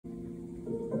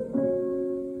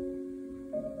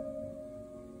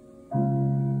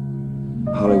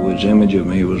Hollywood's image of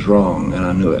me was wrong, and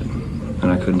I knew it, and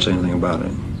I couldn't say anything about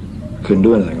it. I couldn't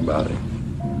do anything about it.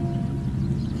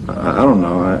 I don't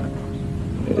know.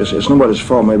 It's nobody's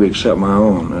fault, maybe except my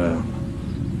own.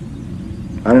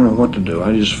 I didn't know what to do.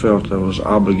 I just felt I was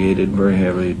obligated very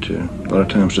heavily to, a lot of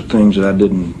times, to things that I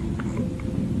didn't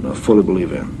fully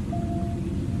believe in.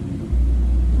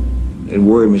 It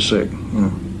worried me sick, you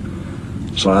know.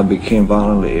 So I became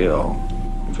violently ill,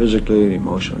 physically and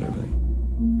emotionally, everything.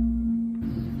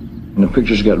 And the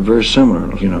pictures got very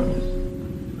similar, you know.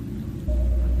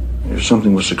 If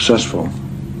something was successful,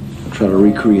 I'd try to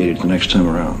recreate it the next time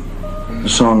around. The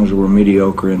songs were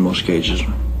mediocre in most cases,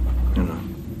 you know.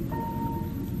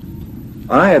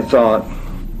 I had thought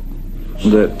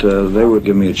that they would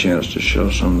give me a chance to show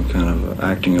some kind of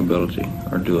acting ability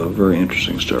or do a very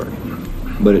interesting story.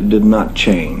 But it did not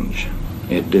change.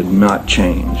 It did not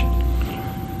change.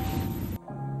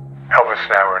 Elvis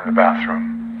and I were in the bathroom,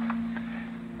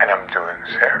 and I'm doing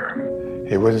his hair.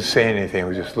 He wasn't saying anything, he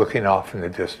was just looking off in the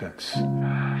distance.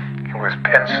 He was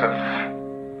pensive.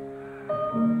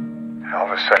 And all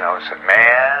of a sudden I said,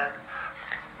 man,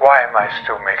 why am I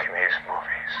still making these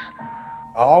movies?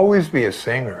 I'll always be a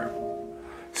singer.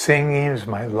 Singing is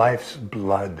my life's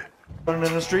blood. Running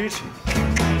in the streets,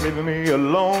 leaving me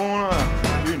alone.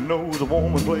 You know the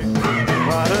woman's place.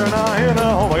 Right there now, here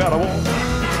now, home I got a woman.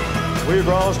 Way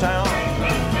across town,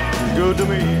 she's good to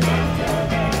me.